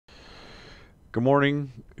Good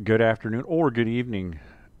morning, good afternoon, or good evening,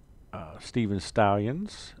 Steven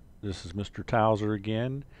Stallions. This is Mr. Tauser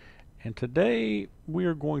again, and today we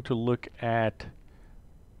are going to look at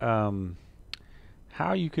um,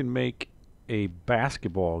 how you can make a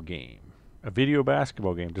basketball game, a video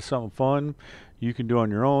basketball game, just something fun you can do on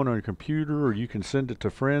your own on your computer, or you can send it to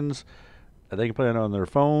friends. They can play it on their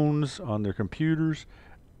phones, on their computers.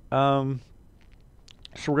 Um,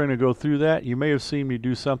 so we're going to go through that. You may have seen me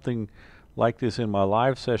do something like this in my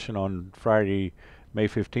live session on Friday, May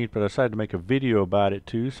 15th, but I decided to make a video about it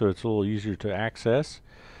too, so it's a little easier to access.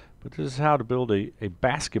 But this is how to build a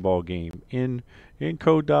basketball game in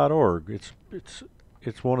code.org.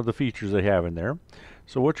 It's one of the features they have in there.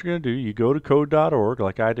 So what you're going to do, you go to code.org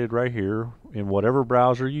like I did right here in whatever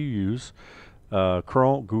browser you use,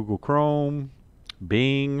 Chrome, Google Chrome,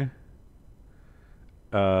 Bing,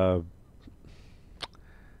 uh,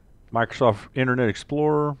 Microsoft Internet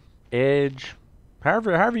Explorer, Edge,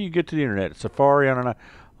 however you get to the internet, Safari on an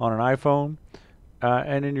iPhone,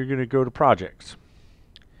 and then you're going to go to projects,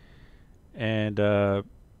 and we're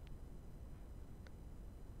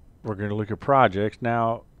going to look at projects.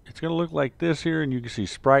 Now it's going to look like this here, and you can see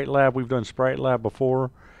Sprite Lab. We've done Sprite Lab before,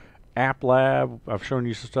 App Lab. I've shown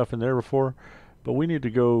you some stuff in there before, but we need to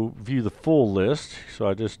go view the full list. So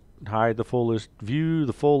I just hide the full list, view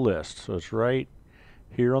the full list. So it's right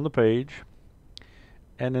here on the page.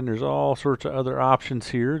 And then there's all sorts of other options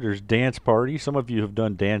here. There's Dance Party. Some of you have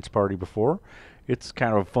done Dance Party before. It's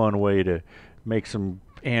kind of a fun way to make some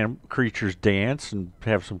creatures dance and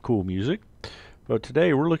have some cool music. But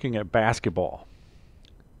today we're looking at basketball.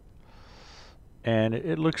 And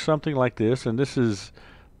it looks something like this. And this is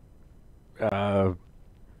the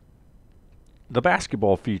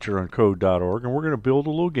basketball feature on code.org. And we're going to build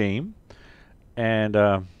a little game. And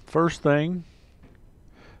first thing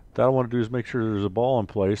that I want to do is make sure there's a ball in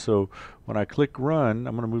place. So when I click run,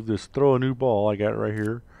 I'm going to move this, throw a new ball. I got it right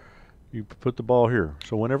here. You put the ball here.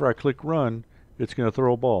 So whenever I click run, it's going to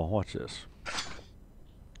throw a ball. Watch this.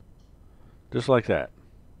 Just like that.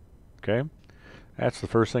 Okay? That's the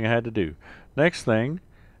first thing I had to do. Next thing,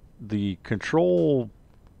 the control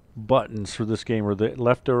buttons for this game are the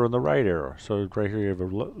left arrow and the right arrow. So right here you have a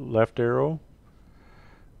left arrow,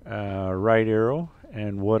 right arrow,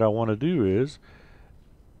 and what I want to do is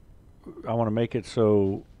I want to make it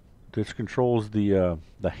so this controls the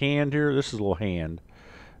hand here. This is a little hand.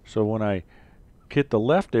 So when I hit the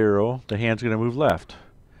left arrow, the hand's going to move left.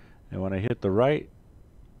 And when I hit the right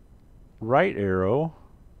arrow,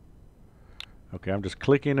 okay, I'm just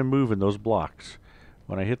clicking and moving those blocks.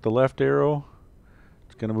 When I hit the left arrow,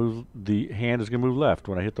 it's going to move, the hand is going to move left.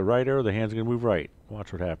 When I hit the right arrow, the hand's going to move right.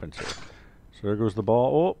 Watch what happens here. So there goes the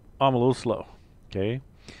ball. Oh, I'm a little slow. Okay.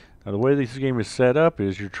 Now the way this game is set up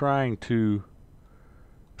is you're trying to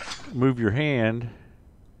move your hand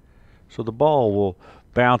so the ball will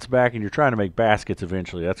bounce back, and you're trying to make baskets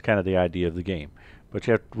eventually. That's kind of the idea of the game. But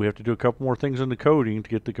we have to do a couple more things in the coding to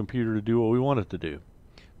get the computer to do what we want it to do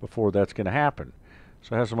before that's going to happen.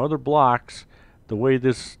 So I have some other blocks. The way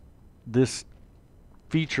this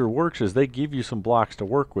feature works is they give you some blocks to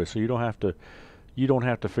work with, so you don't have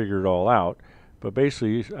to figure it all out. But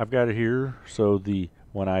basically I've got it here, so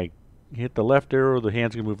when I hit the left arrow, the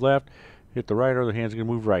hand's going to move left. Hit the right arrow, the hand's going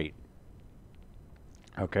to move right.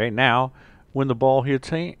 Okay, now when the ball hits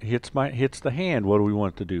the hand, what do we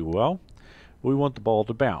want it to do? Well, we want the ball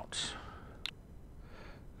to bounce.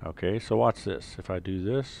 Okay, so watch this. If I do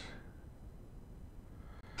this,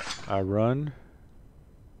 I run.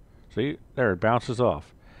 See, there, it bounces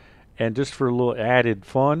off. And just for a little added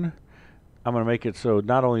fun, I'm going to make it so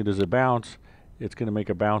not only does it bounce, it's going to make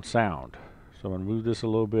a bounce sound. So I'm going to move this a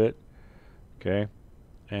little bit. Okay.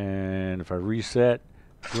 And if I reset,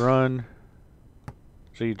 run,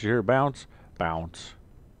 see, did you hear it bounce? Bounce.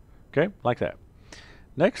 Okay, like that.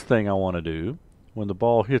 Next thing I want to do, when the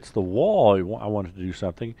ball hits the wall, I want it to do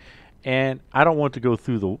something. And I don't want it to go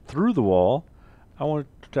through the wall. I want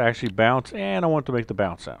it to actually bounce, and I want it to make the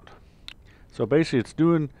bounce sound. So basically it's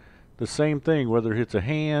doing the same thing whether it hits a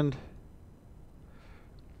hand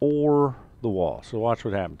or the wall. So watch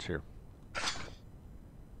what happens here.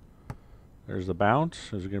 There's the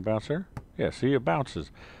bounce. Is it going to bounce there? Yeah, see, it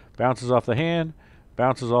bounces. Bounces off the hand,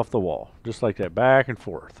 bounces off the wall. Just like that, back and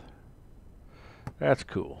forth. That's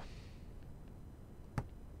cool.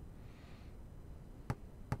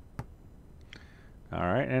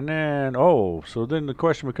 Alright, and then, so then the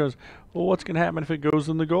question becomes, well, what's going to happen if it goes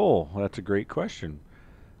in the goal? Well, that's a great question.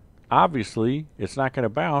 Obviously, it's not going to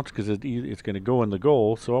bounce because it's going to go in the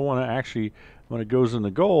goal. So I want to actually, when it goes in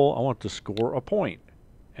the goal, I want to score a point.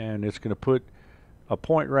 And it's going to put a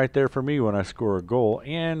point right there for me when I score a goal.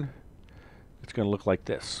 And it's going to look like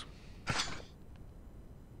this. It's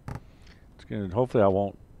going to, hopefully I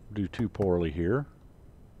won't do too poorly here.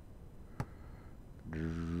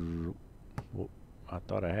 I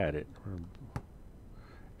thought I had it.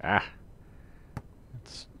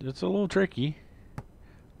 It's a little tricky.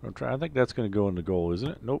 I'll try. I think that's going to go in the goal, isn't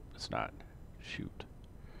it? Nope, it's not. Shoot.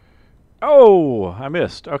 Oh, I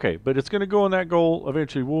missed. Okay, but it's going to go in that goal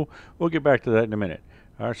eventually. We'll get back to that in a minute.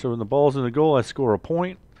 All right, so when the ball's in the goal, I score a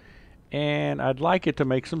point, and I'd like it to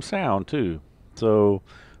make some sound too. So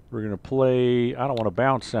we're going to play. I don't want a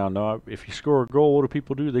bounce sound. No, if you score a goal, what do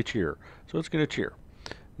people do? They cheer. So it's going to cheer.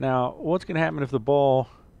 Now, what's going to happen if the ball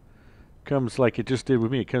comes like it just did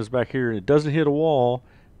with me? It comes back here and it doesn't hit a wall,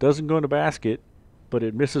 doesn't go in the basket, but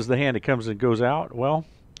it misses the hand. It comes and goes out. Well,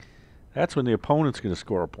 that's when the opponent's going to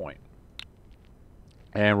score a point.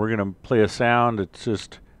 And we're going to play a sound that's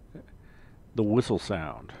just the whistle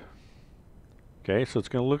sound. Okay, so it's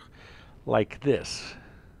going to look like this.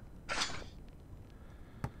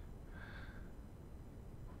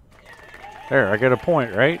 There, I got a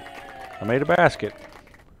point, right? I made a basket.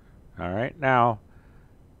 All right, now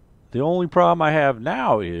the only problem I have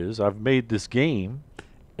now is I've made this game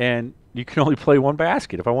and you can only play one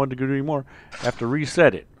basket. If I wanted to do any more, I have to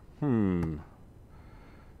reset it. It's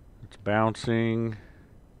bouncing.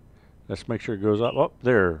 Let's make sure it goes up. Oh,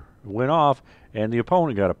 there. It went off, and the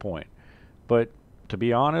opponent got a point. But to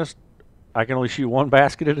be honest, I can only shoot one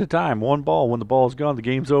basket at a time, one ball. When the ball's gone, the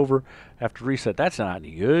game's over. I have to reset. That's not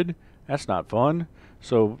any good. That's not fun.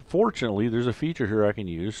 So fortunately, there's a feature here I can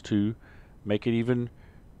use to make it even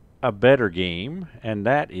a better game, and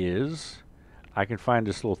that is I can find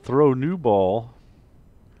this little throw new ball.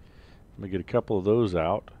 Let me get a couple of those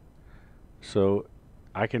out. So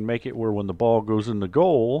I can make it where when the ball goes in the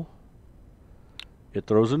goal, it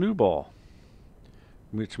throws a new ball,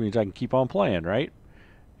 which means I can keep on playing, right?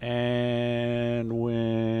 And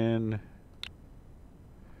when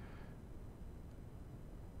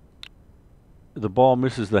the ball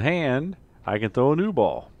misses the hand, I can throw a new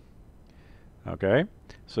ball. Okay,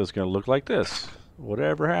 so it's going to look like this.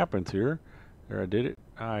 Whatever happens here, there I did it.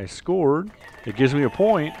 I scored. It gives me a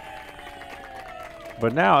point.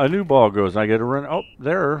 But now a new ball goes. I get to run. Oh,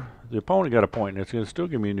 there. The opponent got a point, and it's going to still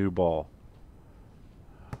give me a new ball.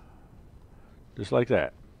 Just like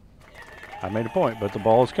that. I made a point, but the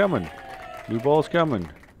ball is coming. New ball is coming.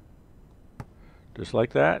 Just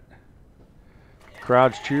like that.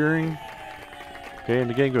 Crowd's cheering. Okay, and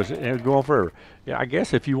the game goes, and it'll go on forever. Yeah, I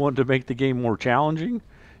guess if you wanted to make the game more challenging,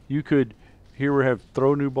 you could, here we have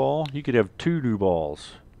throw new ball. You could have 2 new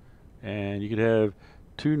balls. And you could have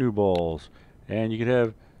 2 new balls. And you could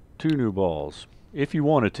have 2 new balls if you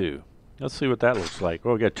wanted to. Let's see what that looks like.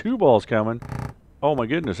 Well, we got 2 balls coming. Oh my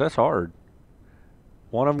goodness, that's hard.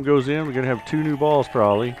 One of them goes in. We're going to have 2 new balls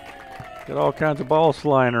probably. Got all kinds of balls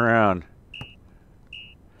flying around.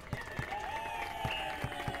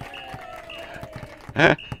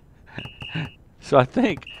 So I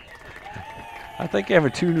think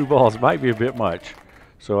having 2 new balls might be a bit much.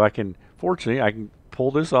 So fortunately, I can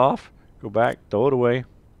pull this off, go back, throw it away,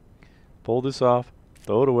 pull this off,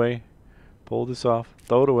 throw it away, pull this off,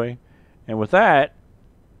 throw it away. And with that,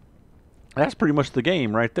 that's pretty much the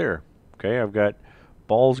game right there. Okay, I've got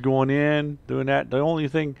balls going in, doing that. The only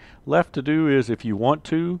thing left to do is if you want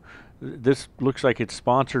to, this looks like it's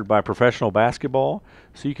sponsored by professional basketball,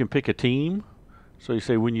 so you can pick a team. So you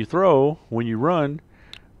say when you throw, when you run,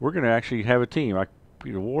 we're going to actually have a team.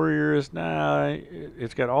 The Warriors,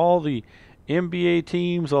 it's got all the NBA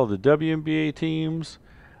teams, all the WNBA teams,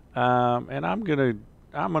 and I'm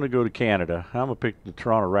gonna go to Canada. I'm gonna pick the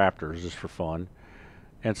Toronto Raptors just for fun.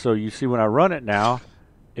 And so you see when I run it now,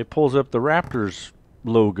 it pulls up the Raptors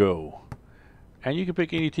logo, and you can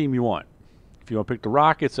pick any team you want. If you want to pick the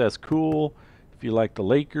Rockets, that's cool. If you like the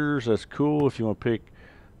Lakers, that's cool. If you want to pick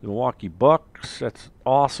the Milwaukee Bucks, that's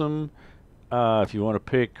awesome. If you want to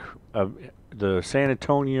pick the San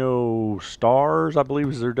Antonio Stars, I believe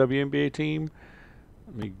is their WNBA team.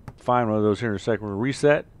 Let me find one of those here in a second. We'll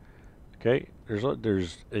reset. Okay,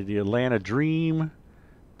 there's the Atlanta Dream,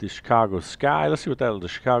 the Chicago Sky. Let's see what that is. The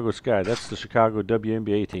Chicago Sky. That's the Chicago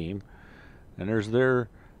WNBA team, and there's their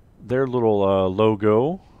little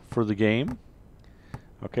logo for the game.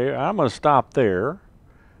 Okay, I'm going to stop there.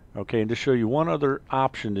 Okay, and to show you one other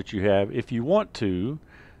option that you have, if you want to,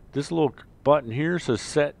 this little button here says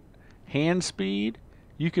set hand speed.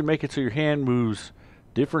 You can make it so your hand moves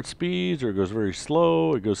different speeds, or it goes very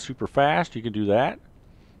slow, it goes super fast. You can do that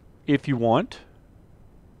if you want.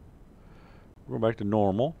 Go back to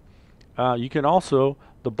normal. You can also,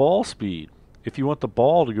 the ball speed. If you want the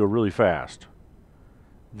ball to go really fast,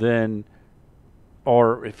 then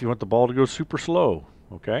or if you want the ball to go super slow,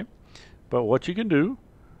 okay? But what you can do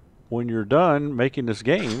when you're done making this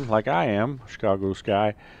game, like I am, Chicago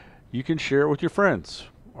Sky, you can share it with your friends,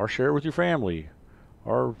 or share it with your family,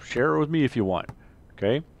 or share it with me if you want,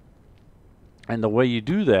 okay? And the way you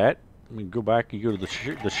do that, I mean, go back, you go to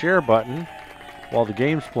the share button while the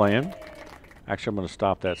game's playing. Actually, I'm going to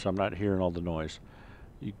stop that so I'm not hearing all the noise.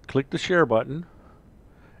 You click the share button,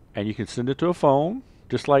 and you can send it to a phone,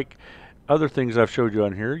 just like other things I've showed you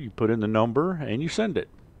on here. You put in the number and you send it.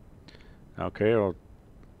 Okay, I'll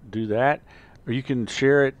do that. Or you can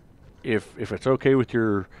share it if it's okay with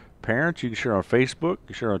your parents. You can share on Facebook, you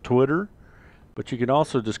can share on Twitter, but you can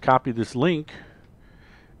also just copy this link,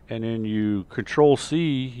 and then you Control C.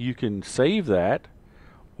 You can save that,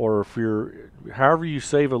 or if you're however you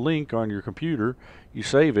save a link on your computer, you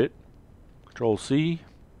save it. Control C,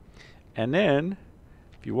 and then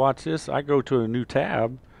if you watch this, I go to a new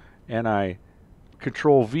tab, and I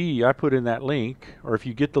Control V, I put in that link, or if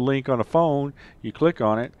you get the link on a phone, you click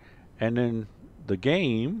on it, and then the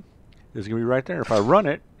game is going to be right there. If I run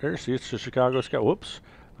it, there, see, it's the Chicago Sky. Whoops,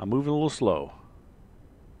 I'm moving a little slow.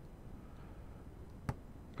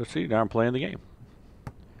 But see, now I'm playing the game.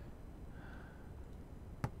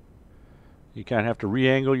 You kind of have to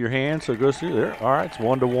re-angle your hand so it goes through there. All right, it's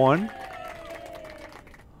 1-to-1.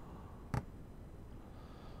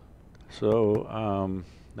 So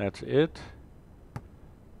that's it.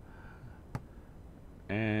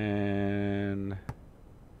 And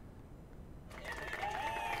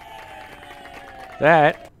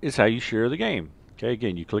that is how you share the game. Okay,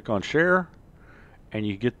 again, you click on share, and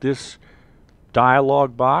you get this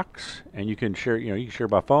dialog box, and you can share. You can share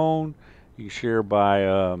by phone, you can share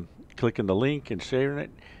by clicking the link and sharing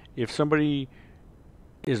it. If somebody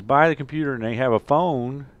is by the computer and they have a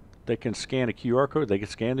phone, they can scan a QR code. They can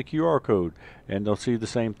scan the QR code, and they'll see the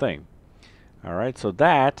same thing. All right, so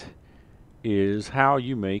that is how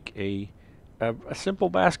you make a simple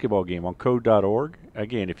basketball game on code.org.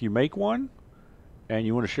 Again, if you make one and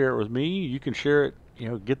you want to share it with me, you can share it,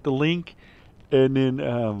 get the link, and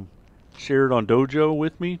then share it on Dojo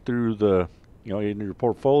with me through the, in your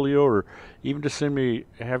portfolio, or even just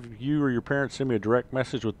have you or your parents send me a direct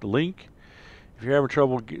message with the link. If you're having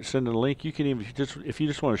trouble sending a link, you can even if you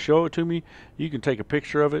just want to show it to me, you can take a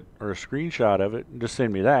picture of it or a screenshot of it and just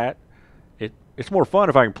send me that. It's more fun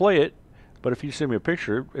if I can play it, but if you send me a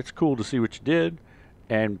picture, it's cool to see what you did,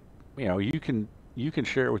 and you can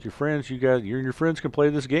share it with your friends. You and your friends can play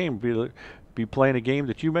this game, be playing a game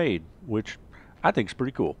that you made, which I think is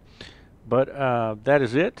pretty cool. But that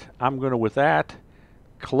is it. I'm going to, with that,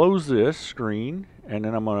 close this screen, and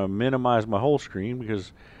then I'm going to minimize my whole screen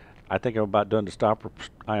because I think I'm about done to stop.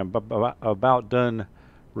 I am about done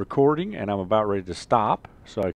recording, and I'm about ready to stop. So I